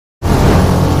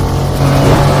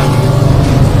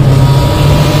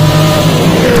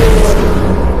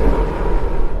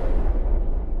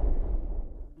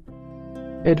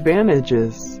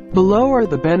Advantages. Below are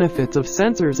the benefits of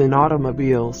sensors in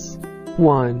automobiles.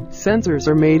 1. Sensors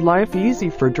are made life easy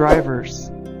for drivers.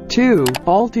 2.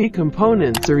 Faulty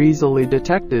components are easily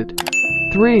detected.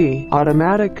 3.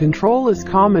 Automatic control is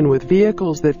common with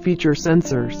vehicles that feature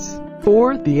sensors.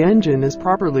 4. The engine is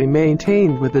properly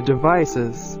maintained with the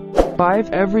devices. 5.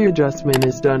 Every adjustment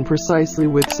is done precisely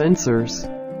with sensors.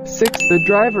 6. The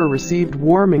driver received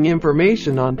warning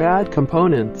information on bad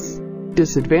components.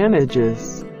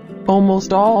 Disadvantages.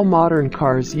 Almost all modern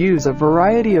cars use a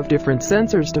variety of different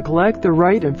sensors to collect the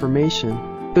right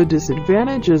information. The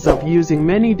disadvantages of using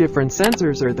many different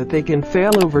sensors are that they can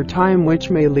fail over time, which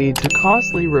may lead to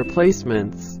costly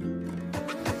replacements.